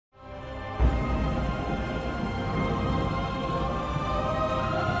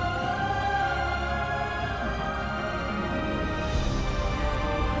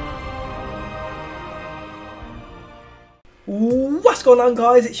What's going on,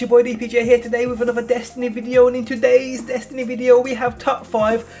 guys? It's your boy DPJ here today with another Destiny video, and in today's Destiny video we have top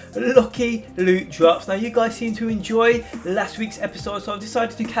 5 lucky loot drops. Now you guys seem to enjoy last week's episode, so I've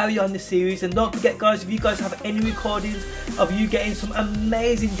decided to carry on the series. And don't forget, guys, if you guys have any recordings of you getting some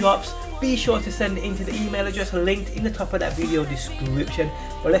amazing drops, be sure to send it into the email address linked in the top of that video description.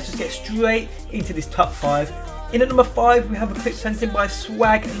 But let's just get straight into this top 5. In at number 5 we have a clip sent in by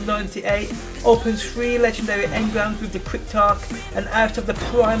Swag98. Opens 3 legendary engrams with the Cryptarch, and out of the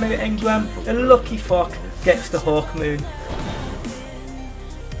primary engram, the lucky fuck gets the Hawk Moon.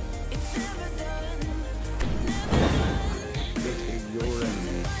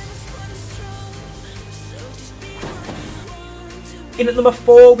 In at number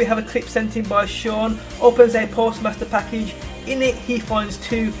 4 we have a clip sent in by Sean. Opens a Postmaster package. In it he finds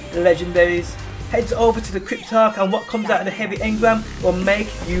 2 legendaries. Heads over to the Cryptarch, and what comes out of the heavy engram will make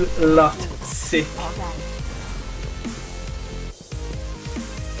you lot sick.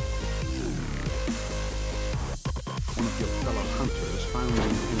 One of your fellow hunters found him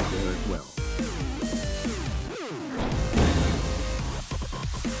in there as well.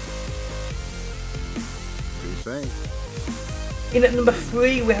 What do you say? In at number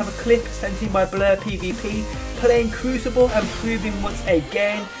 3 we have a clip sent in by Blur PvP, playing Crucible and proving once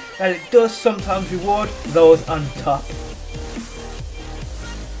again that it does sometimes reward those on top.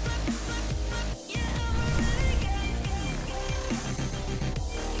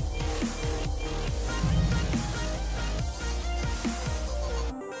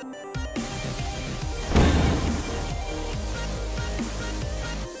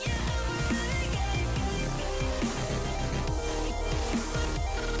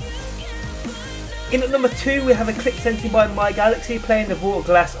 In at number 2 we have a clip sent in by My Galaxy, playing the Vault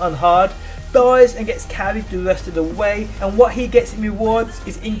Glass on hard, dies and gets carried the rest of the way, and what he gets in rewards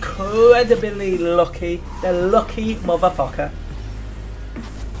is incredibly lucky. The lucky motherfucker.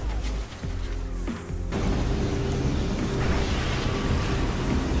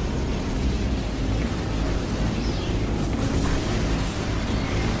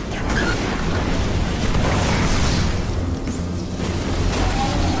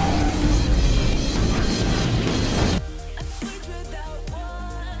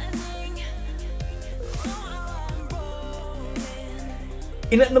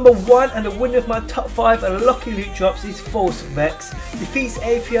 In at number 1, and the winner of my top 5 lucky loot drops, is False Vex. Defeats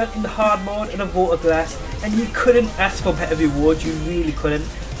Atheon in the hard mode and a Vault of Glass, and you couldn't ask for better rewards, you really couldn't.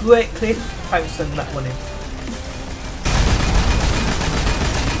 Great clip, thanks for sending that one in.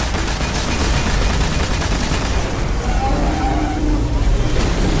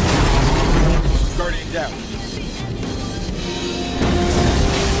 Guardian down.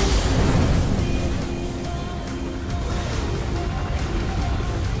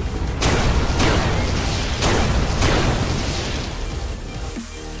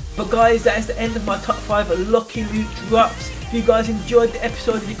 But guys, that is the end of my top 5 lucky loot drops. If you guys enjoyed the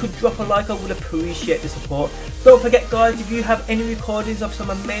episode, if you could drop a like, I would appreciate the support. Don't forget, guys, if you have any recordings of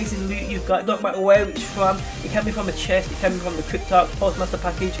some amazing loot you've got, don't matter where it's from, it can be from a chest, it can be from the Cryptarch, Postmaster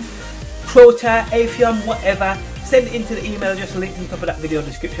package, Crota, Atheon, whatever, send it into the email address linked in the top of that video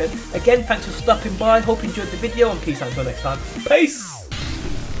description. Again, thanks for stopping by, hope you enjoyed the video, and peace out until next time. Peace!